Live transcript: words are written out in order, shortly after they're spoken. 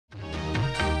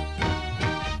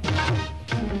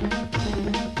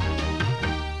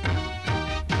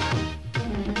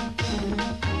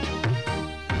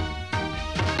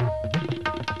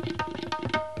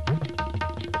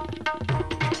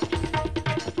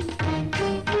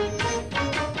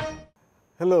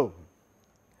Hello.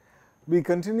 We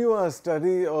continue our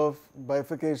study of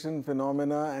bifurcation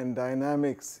phenomena and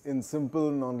dynamics in simple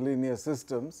nonlinear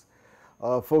systems,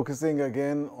 focusing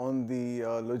again on the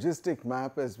logistic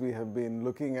map as we have been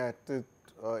looking at it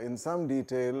in some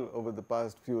detail over the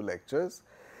past few lectures.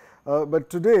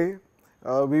 But today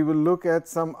we will look at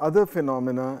some other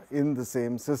phenomena in the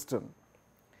same system.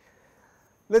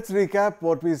 Let's recap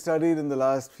what we studied in the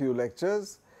last few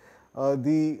lectures.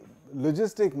 The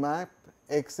logistic map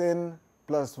xn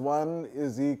plus 1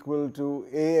 is equal to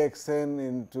axn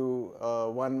into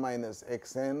 1 minus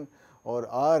xn or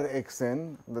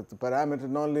rxn, that is the parameter,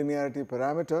 nonlinearity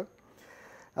parameter.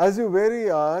 As you vary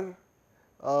r,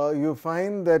 you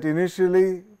find that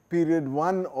initially period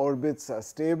 1 orbits are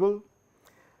stable.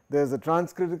 There is a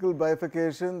transcritical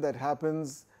bifurcation that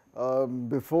happens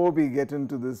before we get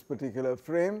into this particular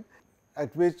frame,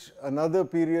 at which another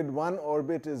period 1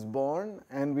 orbit is born,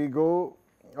 and we go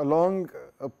along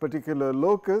a particular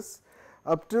locus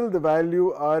up till the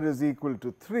value r is equal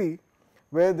to 3,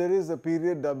 where there is a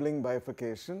period doubling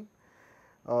bifurcation.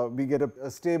 We get a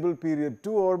stable period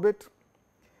 2 orbit.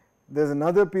 There is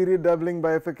another period doubling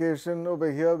bifurcation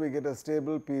over here. We get a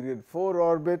stable period 4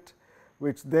 orbit,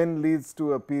 which then leads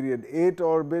to a period 8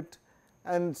 orbit,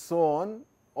 and so on,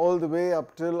 all the way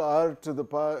up till r to the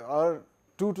power r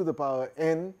 2 to the power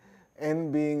n,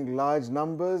 n being large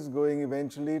numbers going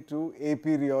eventually to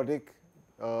aperiodic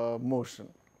motion.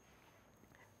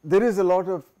 There is a lot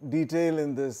of detail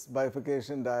in this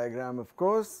bifurcation diagram, of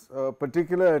course.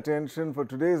 Particular attention for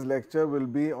today's lecture will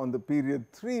be on the period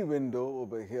 3 window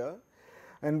over here,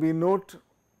 and we note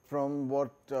from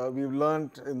what we have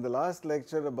learnt in the last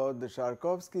lecture about the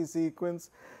Sharkovsky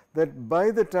sequence that by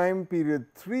the time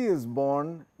period 3 is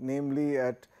born, namely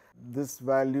at this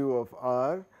value of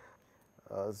r,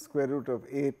 square root of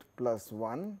 8 plus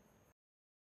 1.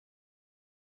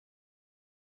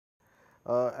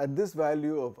 At this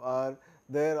value of r,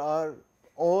 there are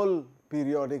all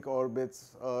periodic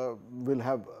orbits will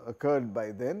have occurred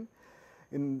by then.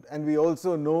 And we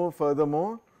also know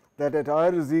furthermore that at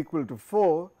r is equal to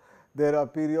 4, there are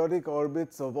periodic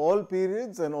orbits of all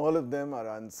periods and all of them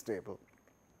are unstable.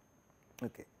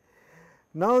 Okay.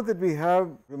 Now that we have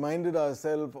reminded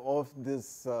ourselves of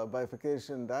this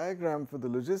bifurcation diagram for the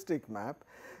logistic map,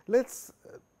 let us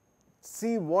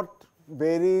see what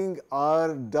varying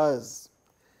r does.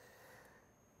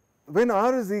 When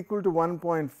r is equal to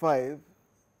 1.5,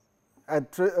 a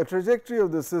trajectory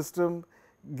of the system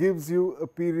gives you a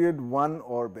period 1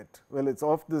 orbit. Well, it is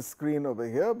off the screen over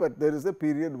here, but there is a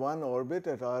period 1 orbit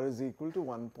at r is equal to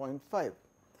 1.5.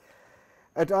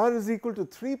 At r is equal to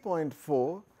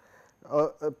 3.4,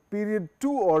 a period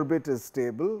 2 orbit is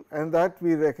stable, and that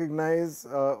we recognize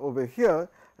over here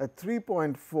at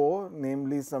 3.4,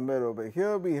 namely somewhere over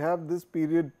here, we have this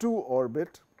period 2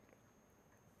 orbit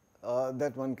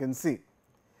that one can see.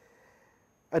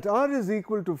 At r is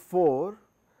equal to 4,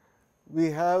 we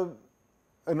have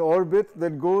an orbit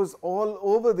that goes all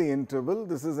over the interval.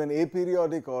 This is an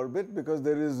aperiodic orbit because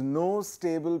there is no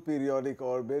stable periodic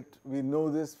orbit. We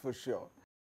know this for sure.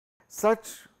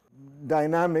 Such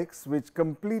dynamics, which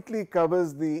completely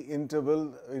covers the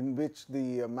interval in which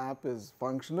the map is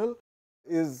functional,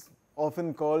 is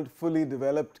often called fully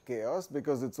developed chaos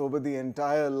because it is over the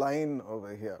entire line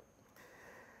over here.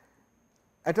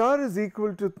 At r is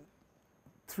equal to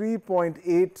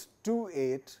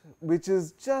 3.828, which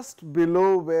is just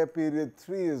below where period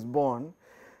 3 is born,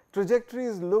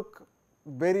 trajectories look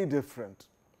very different.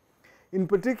 In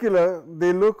particular,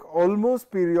 they look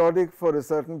almost periodic for a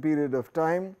certain period of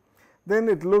time, then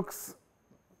it looks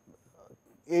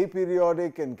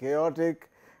aperiodic and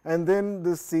chaotic, and then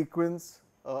this sequence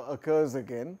occurs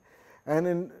again. And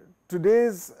in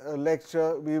today's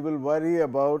lecture, we will worry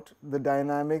about the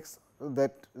dynamics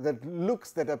that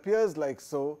appears like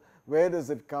so. Where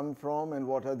does it come from and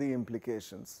what are the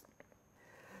implications?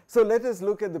 So let us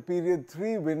look at the period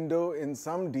 3 window in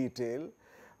some detail.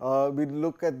 We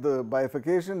look at the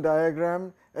bifurcation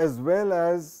diagram as well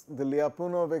as the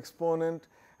Lyapunov exponent,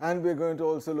 and we are going to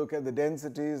also look at the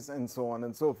densities and so on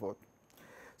and so forth.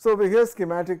 So over here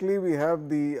schematically we have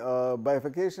the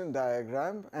bifurcation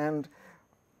diagram, and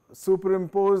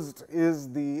superimposed is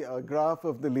the graph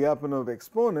of the Lyapunov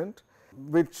exponent,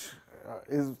 which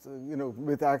is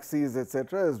with axes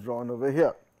etc. is drawn over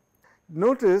here.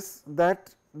 Notice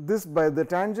that this the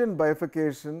tangent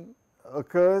bifurcation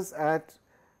occurs at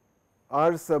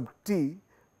r sub t,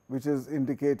 which is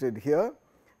indicated here,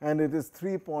 and it is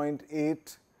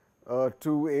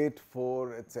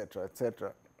 3.8284 etc.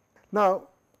 etc. Now,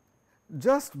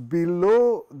 just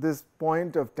below this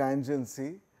point of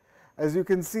tangency, as you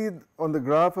can see on the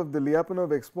graph of the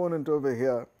Lyapunov exponent over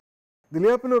here, the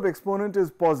Lyapunov exponent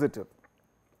is positive.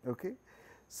 Okay?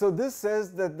 So, this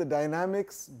says that the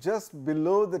dynamics just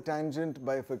below the tangent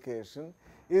bifurcation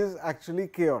is actually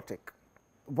chaotic.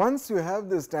 Once you have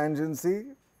this tangency,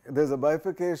 there is a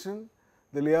bifurcation,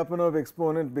 the Lyapunov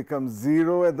exponent becomes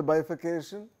 0 at the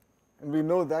bifurcation, and we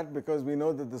know that because we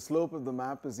know that the slope of the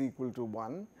map is equal to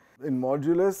 1 in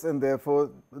modulus, and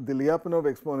therefore, the Lyapunov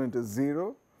exponent is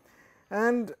 0,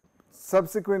 and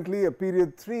subsequently a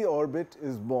period 3 orbit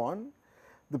is born.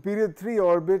 The period 3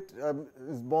 orbit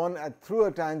is born through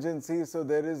a tangency. So,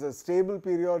 there is a stable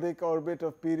periodic orbit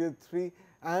of period 3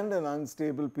 and an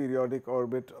unstable periodic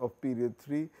orbit of period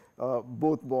 3,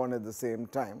 both born at the same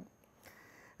time.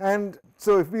 And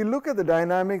so, if we look at the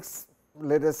dynamics,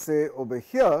 let us say over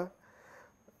here,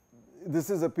 this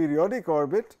is a periodic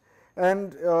orbit,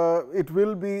 and it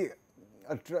will be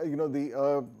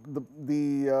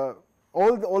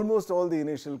almost all the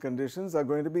initial conditions are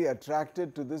going to be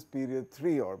attracted to this period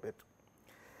 3 orbit.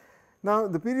 Now,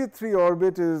 the period 3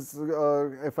 orbit is,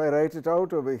 if I write it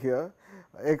out over here,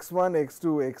 x1,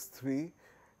 x2, x3,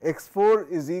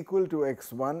 x4 is equal to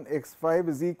x1, x5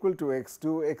 is equal to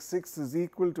x2, x6 is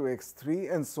equal to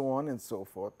x3, and so on and so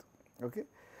forth. Okay?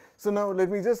 So, now let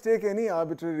me just take any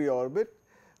arbitrary orbit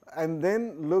and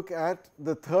then look at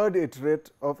the third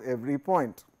iterate of every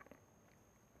point.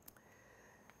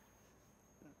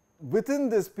 Within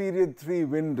this period 3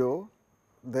 window,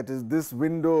 that is this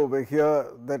window over here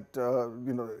that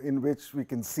in which we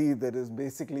can see there is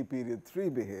basically period 3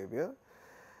 behavior,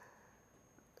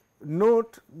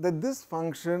 note that this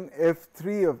function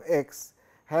f3 of x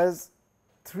has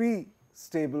 3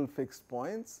 stable fixed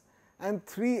points and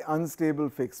 3 unstable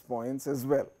fixed points as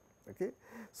well. Okay?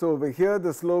 So, over here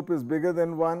the slope is bigger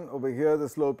than 1, over here the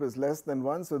slope is less than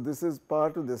 1. So, this is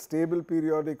part of the stable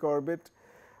periodic orbit.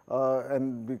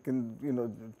 And we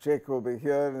can check over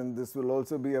here, and this will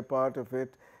also be a part of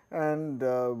it, and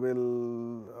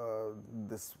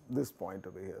this point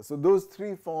over here. So, those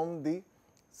 3 form the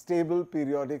stable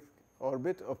periodic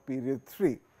orbit of period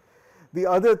 3. The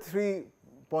other 3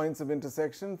 points of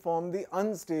intersection form the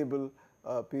unstable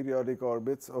periodic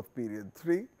orbits of period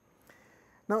 3.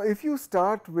 Now, if you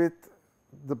start with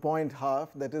the point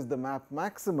half, that is the map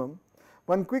maximum,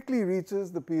 one quickly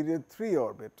reaches the period 3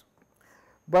 orbit.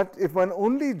 But if one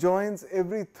only joins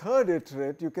every third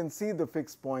iterate, you can see the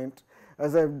fixed point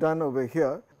as I have done over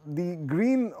here. The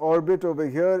green orbit over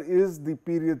here is the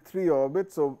period 3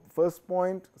 orbit. So, first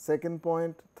point, second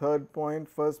point, third point,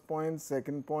 first point,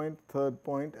 second point, third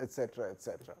point, etc.,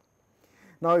 etc.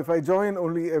 Now, if I join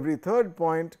only every third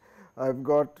point, I have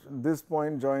got this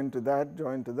point joined to that,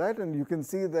 and you can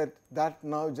see that that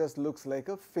now just looks like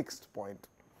a fixed point.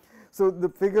 So, the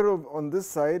figure on this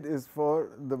side is for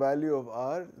the value of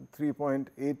r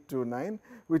 3.829,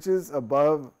 which is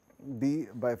above the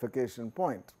bifurcation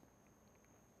point.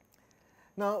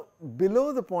 Now,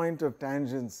 below the point of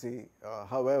tangency,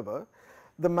 however,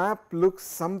 the map looks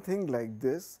something like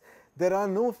this. There are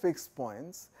no fixed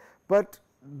points, but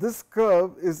this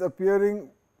curve is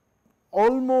appearing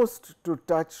almost to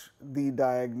touch the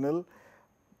diagonal,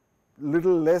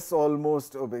 little less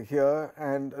almost over here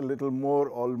and a little more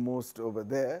almost over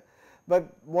there.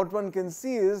 But what one can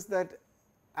see is that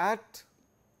at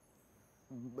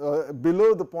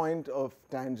below the point of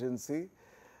tangency,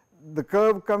 the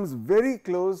curve comes very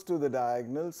close to the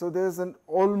diagonal. So, there is an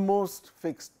almost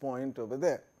fixed point over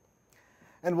there.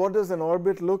 And what does an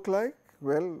orbit look like?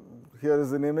 Well, here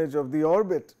is an image of the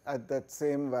orbit at that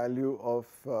same value of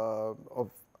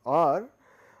r,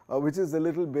 which is a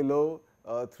little below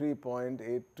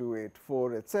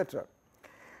 3.8284, etc.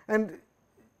 And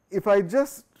if I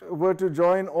just were to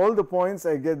join all the points,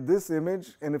 I get this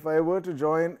image, and if I were to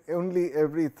join only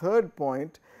every third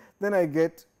point, then I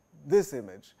get this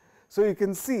image. So, you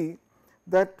can see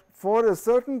that for a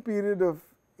certain period of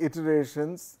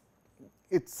iterations,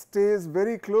 it stays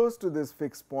very close to this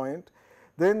fixed point,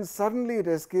 then suddenly it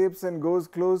escapes and goes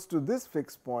close to this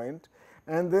fixed point,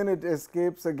 and then it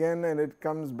escapes again and it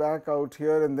comes back out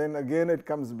here, and then again it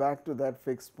comes back to that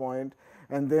fixed point,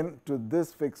 and then to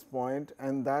this fixed point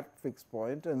and that fixed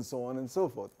point, and so on and so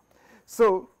forth.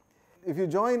 So, if you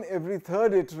join every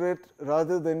third iterate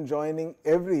rather than joining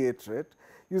every iterate,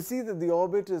 you see that the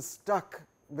orbit is stuck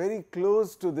very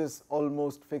close to this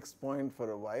almost fixed point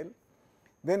for a while.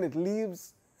 Then it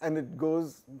leaves and it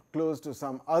goes close to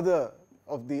some other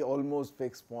of the almost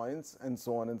fixed points, and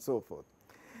so on and so forth.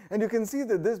 And you can see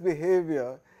that this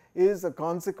behavior is a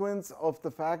consequence of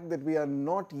the fact that we are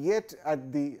not yet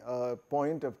at the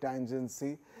point of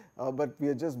tangency, but we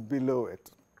are just below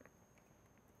it.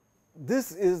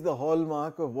 This is the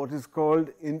hallmark of what is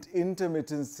called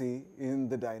intermittency in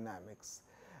the dynamics.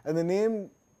 And the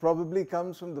name probably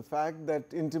comes from the fact that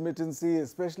intermittency,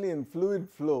 especially in fluid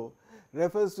flow,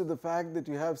 refers to the fact that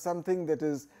you have something that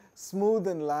is smooth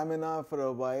and laminar for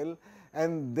a while,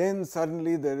 and then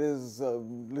suddenly there is a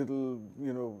little,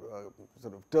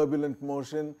 sort of turbulent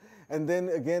motion, and then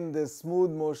again there's smooth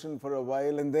motion for a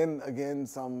while, and then again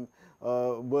some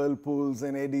whirlpools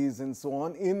and eddies and so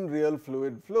on in real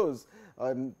fluid flows.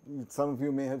 Some of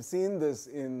you may have seen this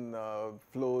in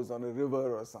flows on a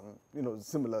river or some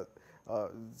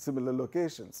similar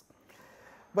locations.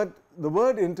 But the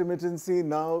word intermittency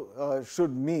now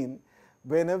should mean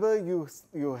whenever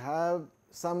you have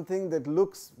something that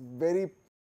looks very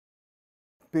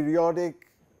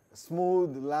periodic,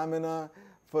 smooth, laminar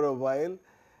for a while,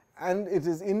 and it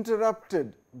is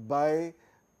interrupted by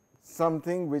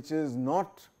something which is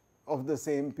not of the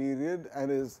same period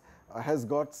and has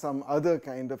got some other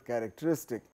kind of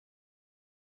characteristic.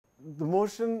 The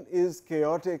motion is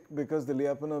chaotic because the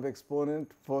Lyapunov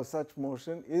exponent for such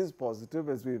motion is positive,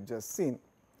 as we have just seen.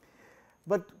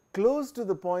 But close to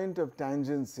the point of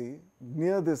tangency,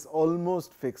 near this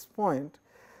almost fixed point,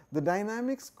 the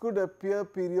dynamics could appear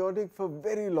periodic for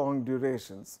very long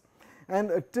durations.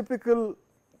 And a typical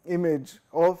image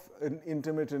of an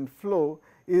intermittent flow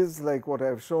is like what I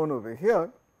have shown over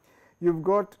here. You've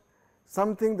got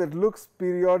something that looks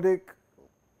periodic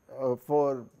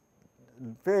for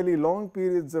fairly long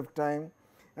periods of time,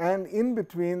 and in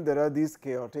between there are these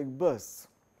chaotic bursts.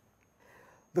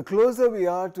 The closer we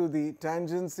are to the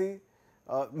tangency,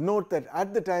 note that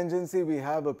at the tangency we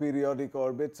have a periodic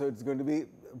orbit, so it's going to be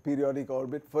a periodic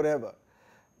orbit forever.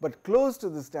 But close to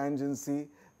this tangency,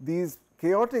 these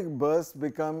chaotic bursts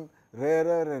become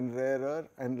rarer and rarer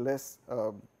and less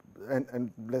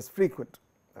frequent.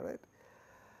 All right.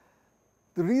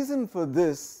 The reason for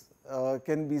this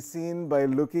can be seen by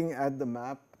looking at the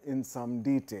map in some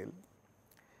detail.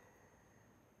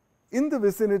 In the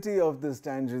vicinity of this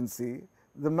tangency,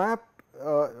 the map,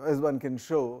 as one can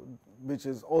show, which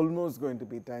is almost going to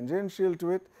be tangential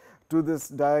to it, to this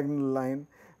diagonal line,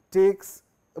 takes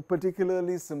a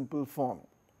particularly simple form.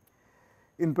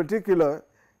 In particular,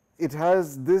 it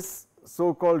has this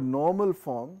so-called normal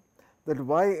form that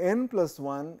yn plus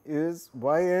 1 is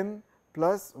yn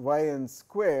plus yn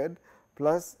squared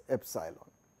plus epsilon.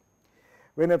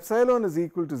 When epsilon is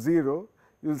equal to 0,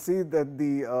 you will see that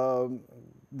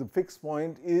the fixed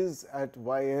point is at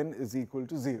yn is equal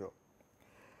to 0.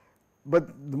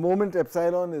 But the moment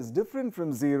epsilon is different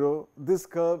from 0, this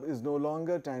curve is no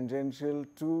longer tangential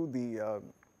to the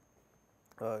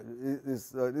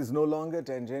is no longer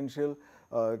tangential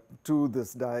to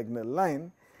this diagonal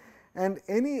line, and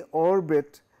any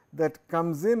orbit that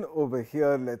comes in over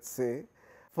here, let's say,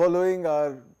 following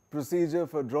our procedure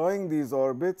for drawing these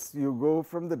orbits, you go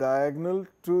from the diagonal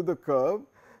to the curve,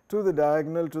 to the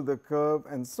diagonal to the curve,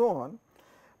 and so on.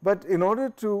 But in order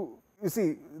to, you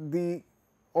see, the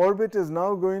orbit is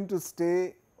now going to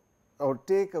stay or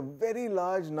take a very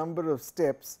large number of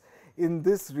steps in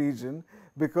this region,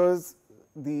 because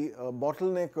the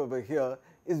bottleneck over here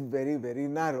is very, very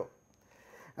narrow.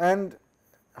 And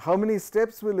how many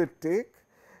steps will it take?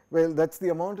 Well, that is the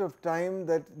amount of time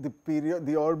that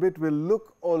the orbit will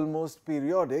look almost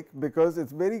periodic, because it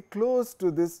is very close to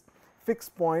this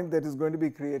fixed point that is going to be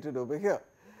created over here.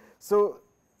 So,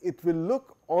 it will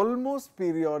look almost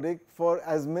periodic for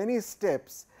as many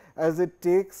steps as it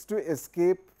takes to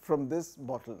escape from this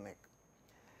bottleneck.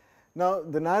 Now,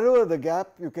 the narrower the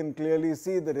gap, you can clearly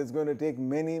see that it is going to take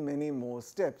many, many more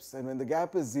steps, and when the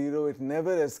gap is 0, it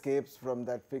never escapes from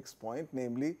that fixed point,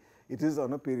 namely it is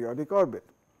on a periodic orbit.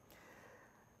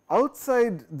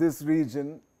 Outside this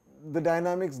region, the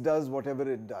dynamics does whatever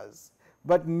it does,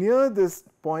 but near this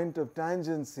point of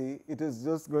tangency, it is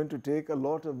just going to take a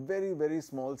lot of very, very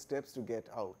small steps to get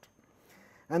out.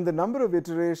 And the number of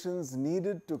iterations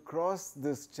needed to cross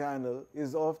this channel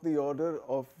is of the order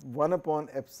of 1 upon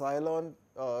epsilon,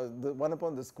 1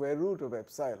 upon the square root of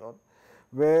epsilon,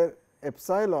 where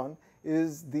epsilon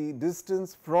is the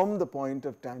distance from the point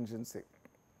of tangency.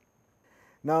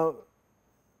 Now,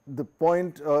 the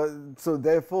point, so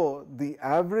therefore, the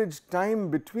average time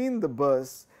between the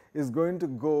bursts is going to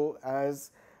go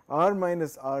as r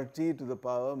minus RT to the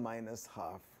power minus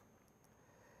half.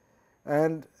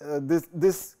 And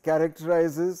this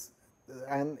characterizes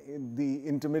the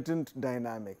intermittent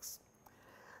dynamics.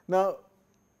 Now,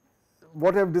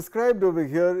 what I have described over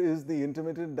here is the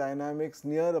intermittent dynamics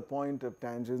near a point of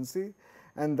tangency,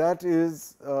 and that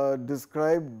is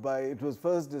described by, it was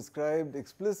first described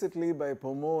explicitly by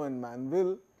Pommeau and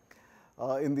Manville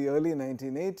in the early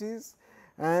 1980s,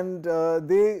 and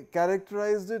they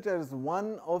characterized it as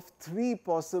one of three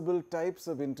possible types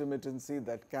of intermittency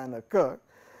that can occur.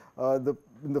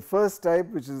 In the first type,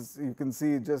 which is, you can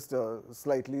see just a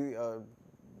slightly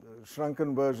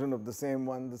shrunken version of the same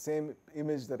one, the same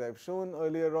image that I have shown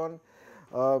earlier on,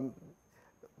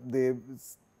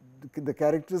 the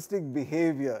characteristic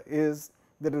behavior is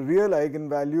that a real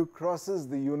eigenvalue crosses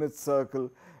the unit circle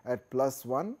at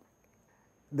 +1.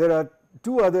 There are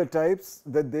two other types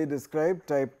that they describe,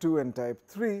 type 2 and type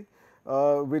 3,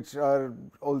 which are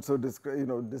also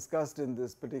discussed in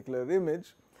this particular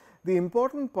image. The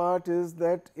important part is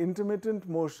that intermittent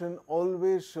motion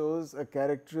always shows a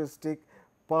characteristic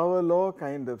power law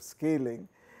kind of scaling,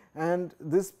 and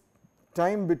this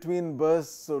time between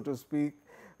bursts, so to speak,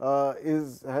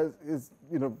 is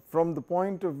from the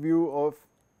point of view of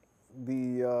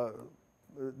the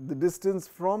distance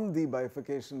from the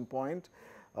bifurcation point,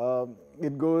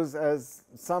 it goes as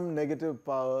some negative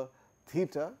power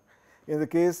theta. In the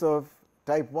case of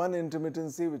type 1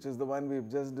 intermittency, which is the one we have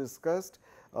just discussed,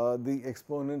 the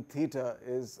exponent theta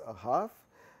is a half,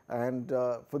 and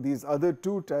for these other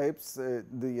two types,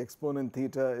 the exponent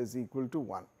theta is equal to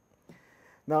 1.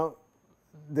 Now,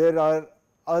 there are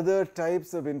other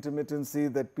types of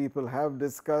intermittency that people have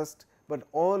discussed, but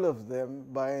all of them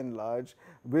by and large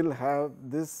will have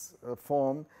this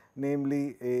form,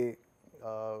 namely a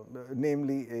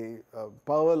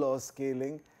power law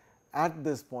scaling at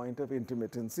this point of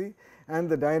intermittency, and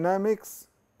the dynamics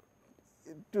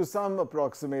to some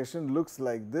approximation looks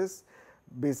like this.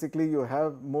 Basically, you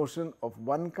have motion of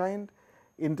one kind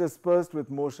interspersed with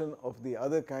motion of the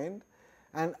other kind,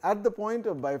 and at the point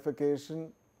of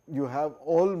bifurcation you have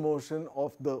all motion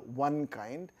of the one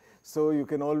kind. So, you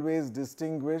can always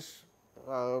distinguish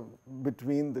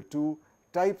between the two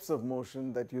types of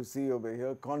motion that you see over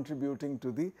here contributing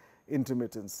to the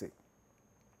intermittency.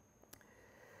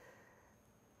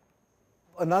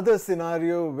 Another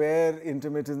scenario where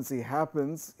intermittency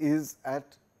happens is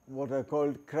at what are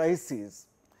called crises.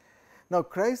 Now,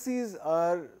 crises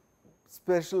are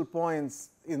special points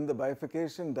in the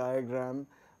bifurcation diagram,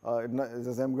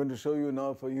 as I am going to show you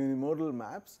now for unimodal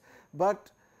maps,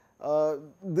 but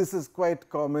this is quite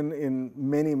common in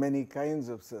many kinds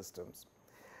of systems.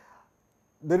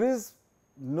 There is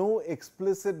no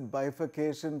explicit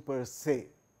bifurcation per se.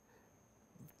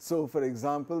 So, for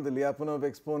example, the Lyapunov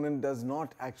exponent does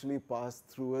not actually pass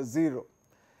through a 0,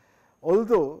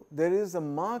 although there is a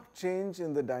marked change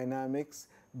in the dynamics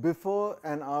before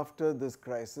and after this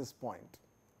crisis point.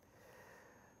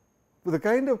 For the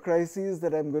kind of crises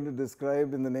that I am going to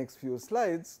describe in the next few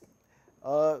slides,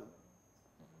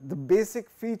 the basic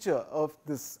feature of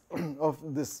this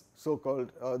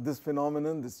so-called this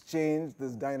phenomenon, this change,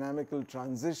 this dynamical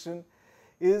transition,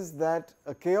 is that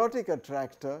a chaotic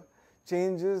attractor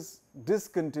changes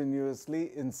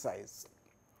discontinuously in size.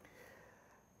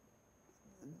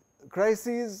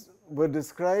 Crises were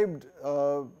described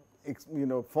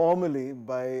formally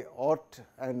by Ott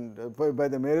and by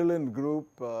the Maryland group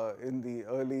in the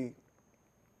early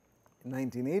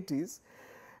 1980s,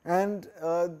 and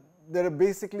there are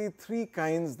basically three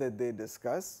kinds that they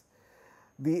discuss.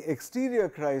 The exterior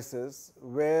crisis,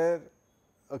 where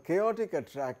a chaotic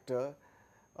attractor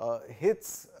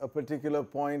hits a particular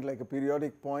point like a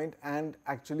periodic point and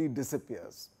actually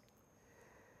disappears.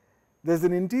 There is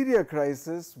an interior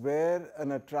crisis where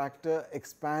an attractor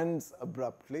expands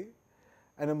abruptly,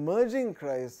 and a merging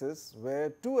crisis where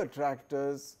two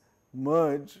attractors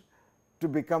merge to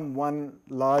become one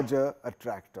larger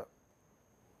attractor.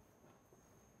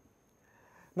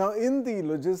 Now, in the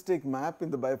logistic map in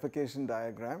the bifurcation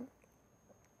diagram,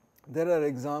 there are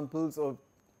examples of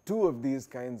two of these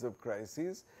kinds of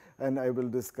crises, and I will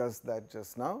discuss that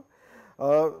just now.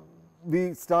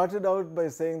 We started out by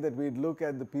saying that we would look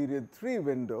at the period 3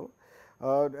 window,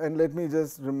 and let me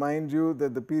just remind you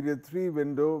that the period 3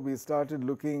 window we started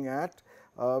looking at,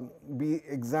 we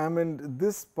examined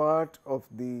this part of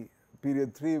the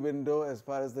period 3 window as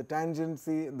far as the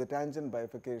tangency, the tangent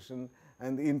bifurcation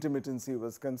and the intermittency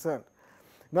was concerned.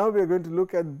 Now, we are going to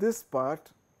look at this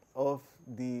part of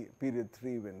the period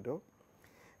 3 window,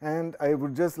 and I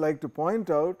would just like to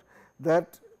point out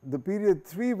that the period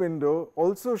 3 window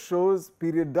also shows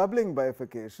period doubling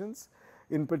bifurcations.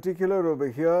 In particular, over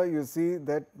here you see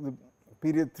that the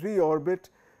period 3 orbit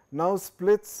now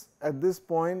splits at this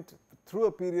point through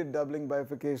a period doubling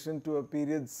bifurcation to a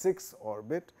period 6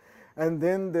 orbit, and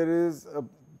then there is a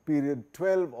period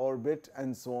 12 orbit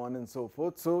and so on and so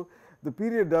forth. So, the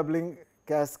period doubling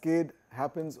cascade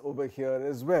happens over here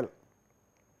as well.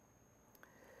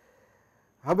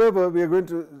 However, we are going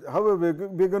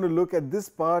to look at this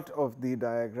part of the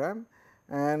diagram,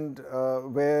 and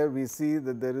where we see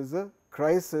that there is a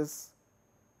crisis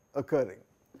occurring.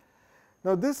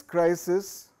 Now, this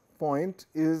crisis point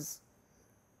is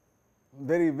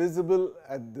very visible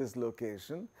at this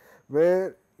location,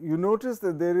 where you notice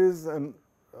that there is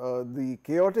the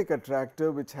chaotic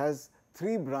attractor which has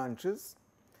 3 branches.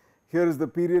 Here is the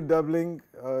period doubling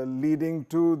leading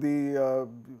to the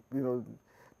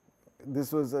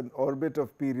this was an orbit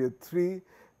of period 3,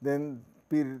 then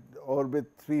period orbit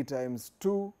 3 times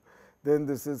 2, then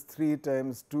this is 3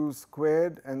 times 2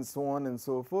 squared, and so on and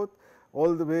so forth,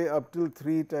 all the way up till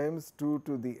 3 times 2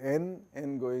 to the n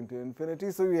going to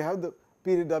infinity. So, we have the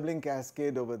period doubling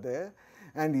cascade over there,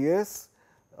 and yes,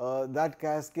 that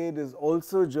cascade is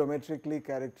also geometrically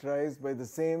characterized by the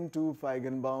same 2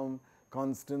 Feigenbaum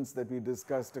constants that we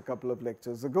discussed a couple of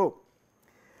lectures ago.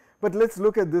 But let us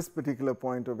look at this particular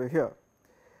point over here.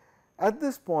 At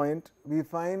this point, we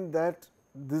find that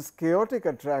this chaotic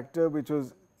attractor, which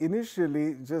was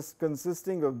initially just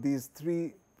consisting of these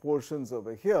 3 portions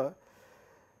over here,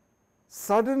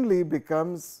 suddenly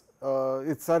becomes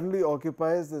it suddenly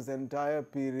occupies this entire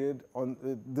period on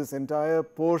this entire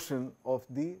portion of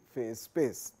the phase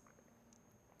space.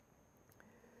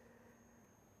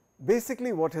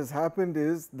 Basically, what has happened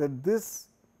is that this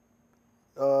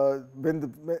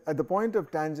at the point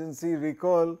of tangency,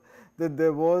 recall that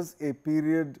there was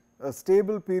a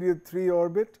stable period 3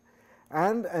 orbit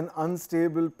and an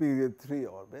unstable period 3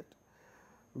 orbit.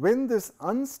 When this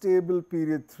unstable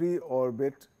period 3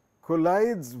 orbit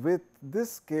collides with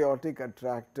this chaotic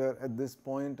attractor at this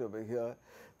point over here,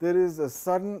 there is a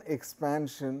sudden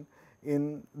expansion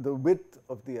in the width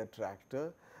of the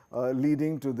attractor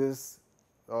leading to this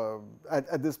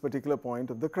at this particular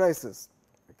point of the crisis.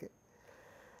 Okay.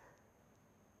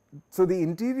 So, the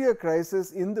interior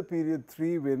crisis in the period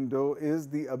 3 window is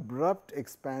the abrupt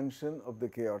expansion of the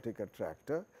chaotic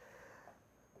attractor.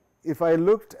 If I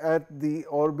looked at the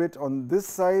orbit on this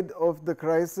side of the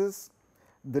crisis,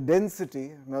 the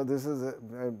density, now this is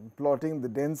plotting the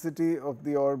density of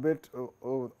the orbit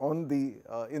on the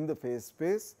in the phase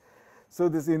space. So,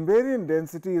 this invariant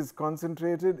density is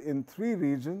concentrated in 3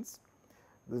 regions.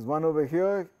 There is one over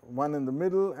here, one in the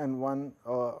middle, and one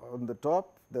on the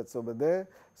top, that is over there.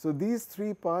 So, these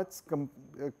 3 parts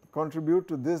contribute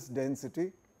to this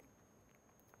density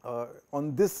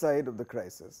on this side of the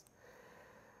crisis.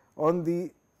 On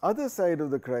the other side of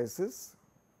the crisis,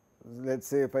 let us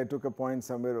say if I took a point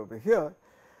somewhere over here,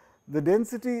 the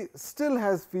density still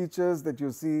has features that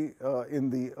you see in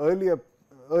the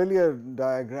earlier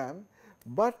diagram,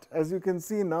 but as you can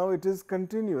see now it is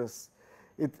continuous.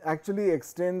 It actually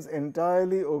extends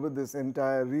entirely over this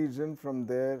entire region from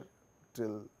there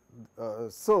till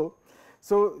so.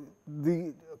 So,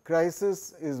 the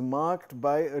crisis is marked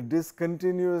by a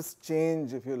discontinuous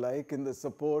change, if you like, in the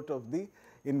support of the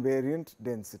invariant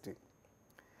density.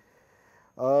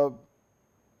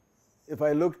 If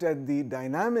I looked at the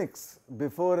dynamics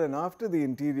before and after the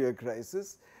interior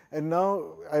crisis, and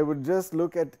now I would just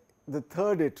look at the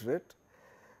third iterate.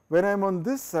 When I am on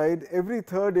this side, every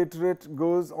third iterate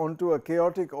goes onto a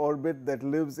chaotic orbit that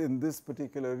lives in this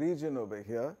particular region over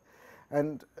here,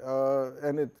 and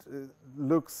it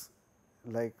looks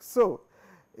like so.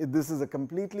 This is a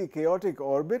completely chaotic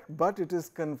orbit, but it is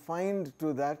confined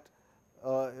to that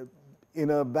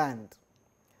inner band.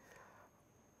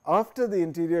 After the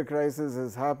interior crisis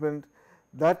has happened,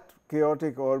 that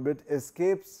chaotic orbit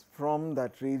escapes from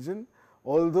that region,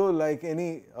 although like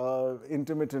any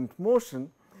intermittent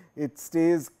motion, it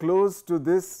stays close to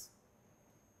this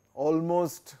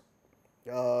almost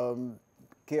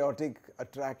chaotic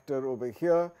attractor over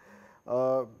here,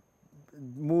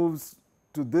 moves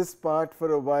to this part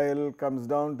for a while, comes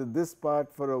down to this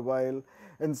part for a while,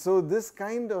 and so this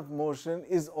kind of motion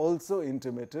is also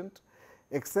intermittent,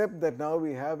 except that now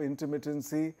we have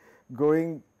intermittency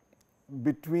going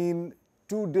between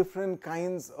 2 different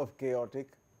kinds of chaotic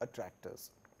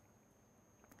attractors.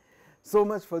 So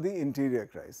much for the interior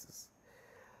crisis.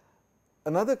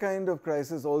 Another kind of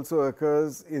crisis also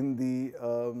occurs in the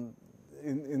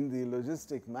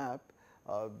logistic map.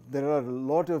 There are a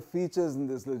lot of features in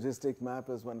this logistic map,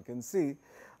 as one can see,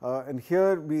 and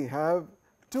here we have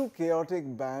 2 chaotic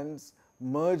bands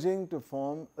merging to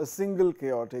form a single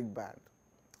chaotic band.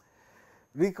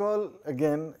 Recall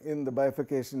again in the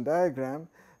bifurcation diagram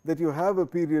that you have a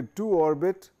period 2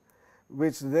 orbit,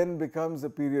 which then becomes a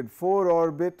period 4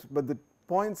 orbit, but the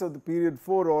points of the period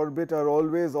 4 orbit are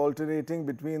always alternating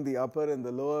between the upper and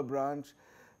the lower branch,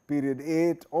 period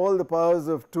 8, all the powers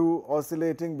of 2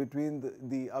 oscillating between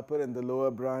the upper and the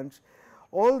lower branch,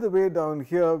 all the way down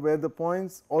here where the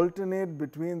points alternate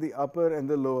between the upper and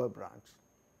the lower branch.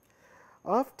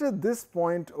 After this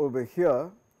point over here,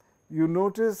 you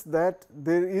notice that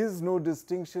there is no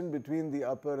distinction between the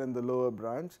upper and the lower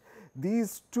branch.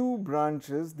 These two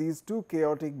branches, these two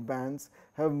chaotic bands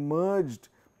have merged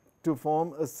to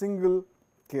form a single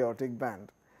chaotic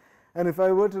band. And if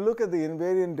I were to look at the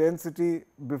invariant density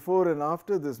before and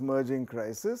after this merging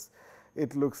crisis,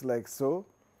 it looks like so.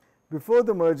 Before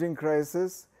the merging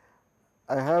crisis,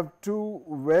 I have two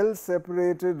well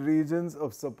separated regions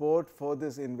of support for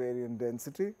this invariant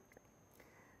density.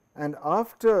 And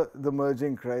after the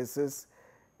merging crisis,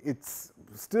 it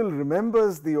still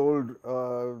remembers the old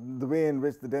the way in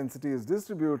which the density is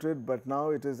distributed, but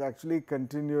now it is actually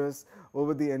continuous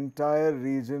over the entire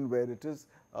region where it is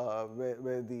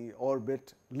where the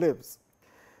orbit lives.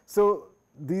 So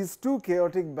these two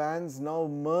chaotic bands now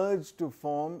merge to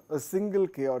form a single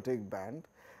chaotic band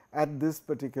at this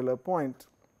particular point.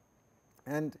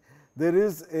 And there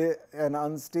is an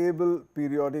unstable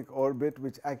periodic orbit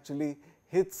which actually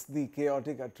hits the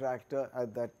chaotic attractor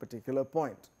at that particular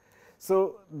point.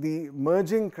 So the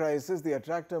merging crisis, the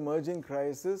attractor merging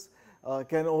crisis,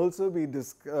 can also be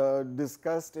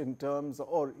discussed in terms,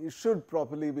 or it should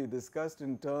properly be discussed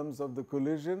in terms of the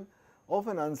collision of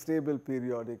an unstable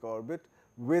periodic orbit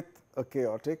with a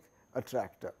chaotic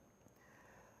attractor.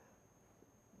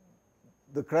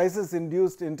 The crisis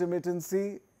induced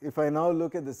intermittency, if I now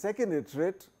look at the second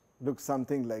iterate, looks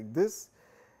something like this.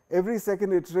 Every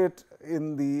second iterate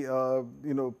in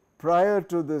the prior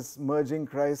to this merging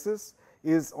crisis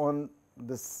is on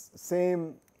the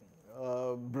same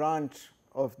branch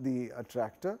of the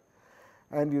attractor,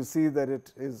 and you see that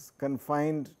it is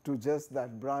confined to just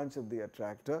that branch of the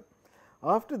attractor.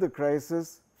 After the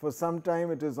crisis, for some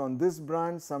time it is on this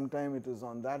branch, sometime it is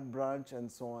on that branch,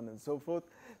 and so on and so forth.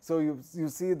 So you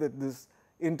see that this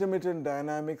intermittent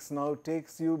dynamics now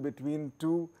takes you between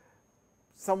two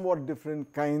somewhat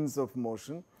different kinds of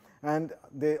motion, and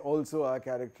they also are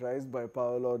characterized by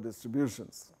power law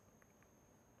distributions.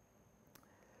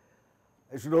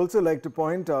 I should also like to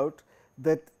point out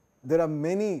that there are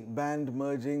many band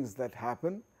mergings that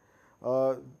happen.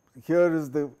 Here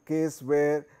is the case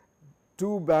where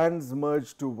two bands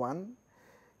merge to one.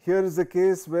 Here is a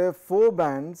case where four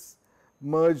bands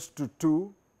merge to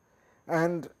two,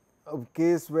 and a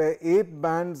case where 8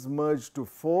 bands merge to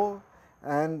 4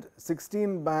 and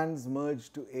 16 bands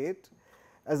merge to 8.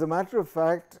 As a matter of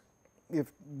fact,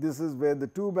 if this is where the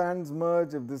 2 bands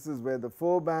merge, if this is where the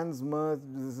 4 bands merge,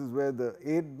 this is where the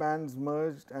 8 bands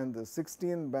merged and the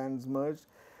 16 bands merged,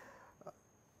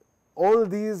 all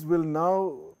these will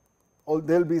now,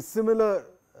 there will be similar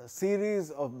series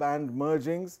of band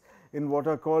mergings in what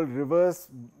are called reverse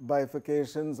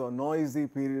bifurcations or noisy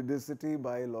periodicity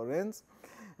by Lorentz,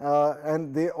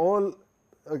 and they all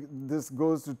this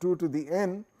goes to 2 to the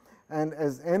n, and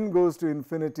as n goes to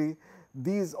infinity,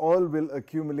 these all will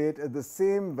accumulate at the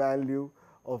same value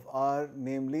of r,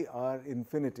 namely r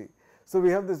infinity. So we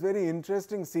have this very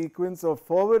interesting sequence of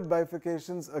forward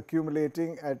bifurcations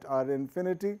accumulating at r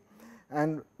infinity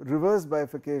and reverse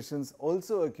bifurcations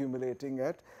also accumulating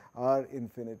at r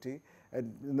infinity,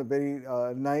 and in a very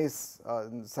nice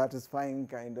satisfying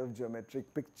kind of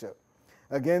geometric picture.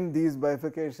 Again, these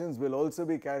bifurcations will also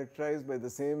be characterized by the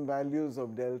same values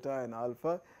of delta and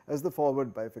alpha as the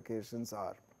forward bifurcations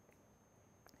are.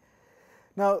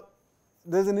 Now,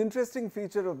 there is an interesting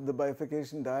feature of the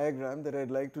bifurcation diagram that I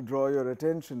would like to draw your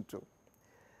attention to.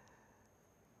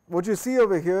 What you see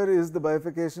over here is the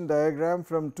bifurcation diagram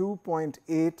from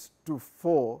 2.8 to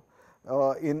 4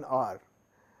 in R.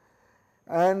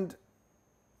 And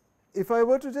if I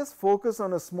were to just focus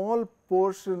on a small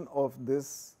portion of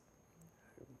this,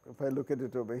 if I look at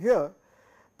it over here,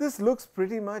 this looks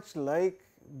pretty much like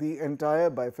the entire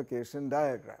bifurcation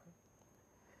diagram.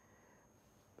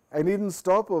 I needn't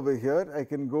stop over here. I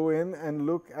can go in and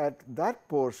look at that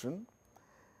portion,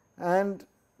 and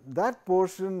that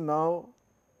portion now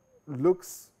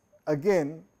looks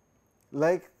again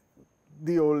like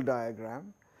the old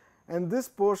diagram, and this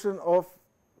portion of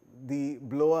the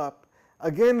blow up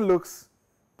again looks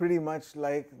pretty much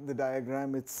like the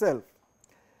diagram itself.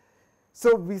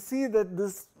 So we see that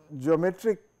this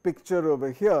geometric picture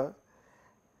over here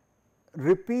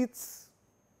repeats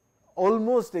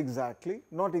almost exactly,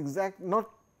 not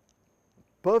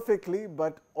perfectly,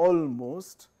 but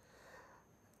almost,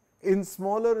 in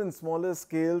smaller and smaller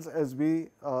scales as we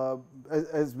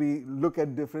look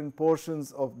at different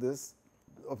portions of this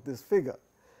figure.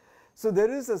 So there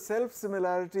is a self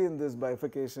similarity in this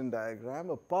bifurcation diagram.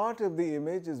 A part of the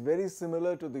image is very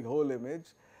similar to the whole image,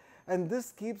 and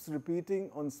this keeps repeating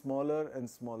on smaller and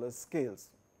smaller scales.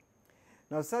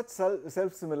 Now, such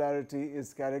self-similarity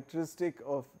is characteristic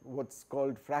of what's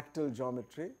called fractal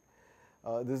geometry.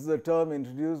 This is a term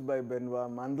introduced by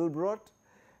Benoit Mandelbrot,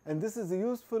 and this is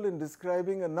useful in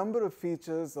describing a number of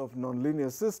features of nonlinear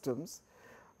systems,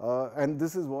 and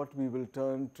this is what we will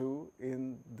turn to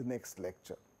in the next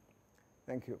lecture.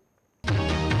 Thank you.